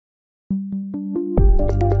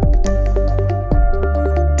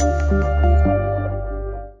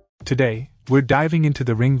Today, we're diving into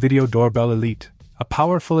the Ring Video Doorbell Elite, a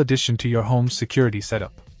powerful addition to your home's security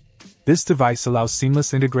setup. This device allows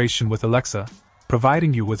seamless integration with Alexa,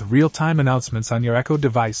 providing you with real-time announcements on your Echo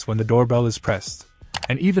device when the doorbell is pressed,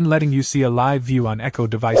 and even letting you see a live view on Echo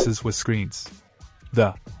devices with screens.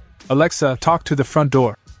 The Alexa, talk to the front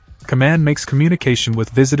door command makes communication with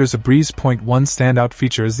visitors a breeze. One standout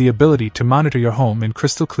feature is the ability to monitor your home in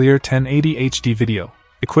crystal clear 1080 HD video,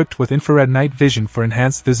 equipped with infrared night vision for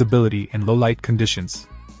enhanced visibility in low-light conditions.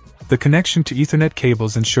 The connection to Ethernet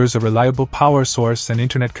cables ensures a reliable power source and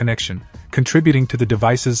internet connection, contributing to the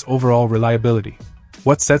device's overall reliability.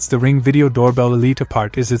 What sets the Ring Video Doorbell Elite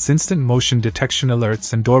apart is its instant motion detection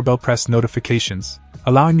alerts and doorbell press notifications,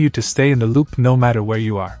 allowing you to stay in the loop no matter where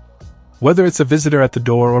you are. Whether it's a visitor at the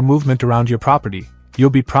door or movement around your property,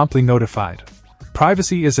 you'll be promptly notified.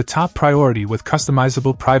 Privacy is a top priority with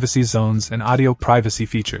customizable privacy zones and audio privacy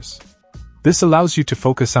features. This allows you to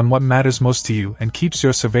focus on what matters most to you and keeps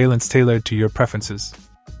your surveillance tailored to your preferences.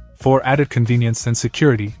 For added convenience and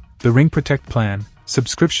security, the Ring Protect plan,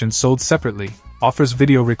 subscription sold separately, offers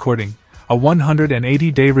video recording, a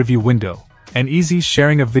 180-day review window, and easy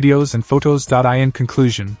sharing of videos and photos. In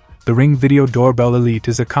conclusion, the Ring Video Doorbell Elite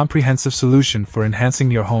is a comprehensive solution for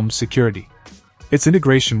enhancing your home's security. Its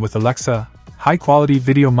integration with Alexa, high-quality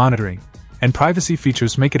video monitoring, and privacy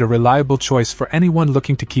features make it a reliable choice for anyone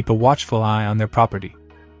looking to keep a watchful eye on their property.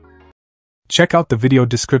 Check out the video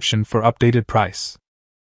description for updated price.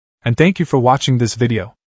 And thank you for watching this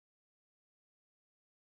video.